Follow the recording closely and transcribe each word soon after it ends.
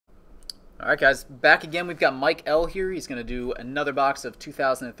All right, guys, back again. We've got Mike L here. He's going to do another box of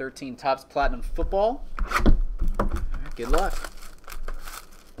 2013 Topps Platinum Football. All right, good luck.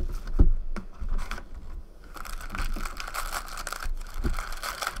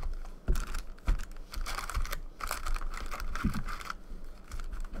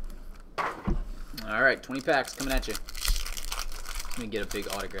 All right, 20 packs coming at you. Let me get a big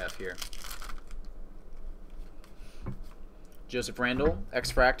autograph here. Joseph Randall,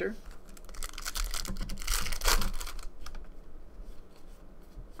 X-Fractor.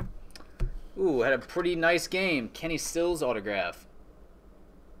 Ooh, had a pretty nice game. Kenny Stills autograph.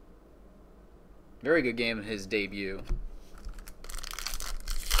 Very good game in his debut.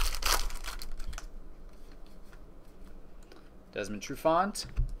 Desmond Trufant.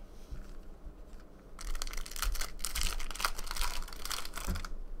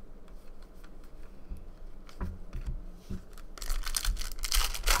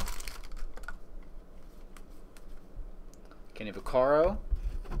 Kenny Vaccaro.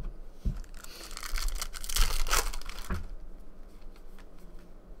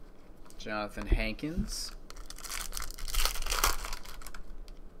 Jonathan Hankins.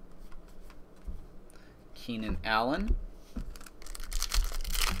 Keenan Allen.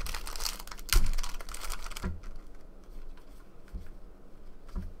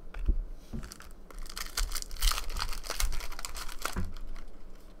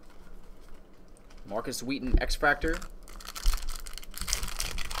 Marcus Wheaton, X-Fractor.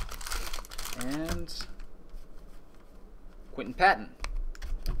 And Quentin Patton.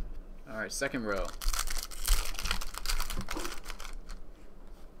 All right, second row.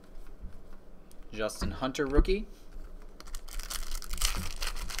 Justin Hunter, rookie.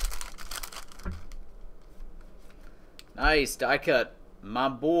 Nice die cut. My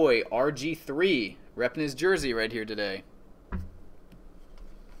boy RG3 repping his jersey right here today.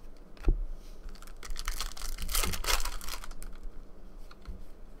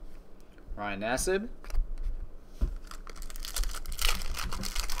 Ryan Nassib.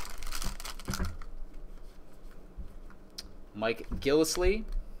 Mike Gillisley.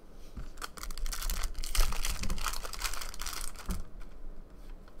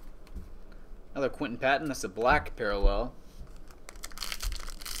 Another Quentin Patton. That's a black parallel.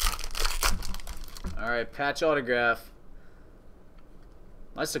 Alright, patch autograph.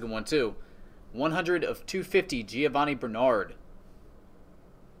 Nice looking one too. 100 of 250, Giovanni Bernard.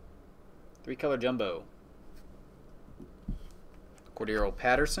 3-color jumbo. Cordero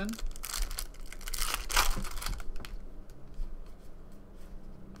Patterson.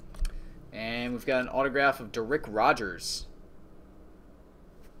 And we've got an autograph of Derrick Rogers.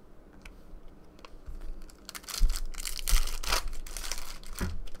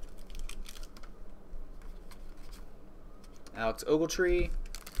 Alex Ogletree.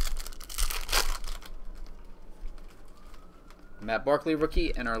 Matt Barkley,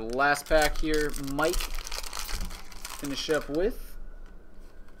 rookie. And our last pack here, Mike. Finish up with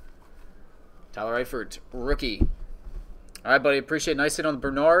Tyler Eifert, rookie. All right, buddy. Appreciate it. Nice hit on the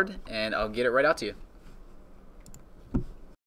Bernard, and I'll get it right out to you.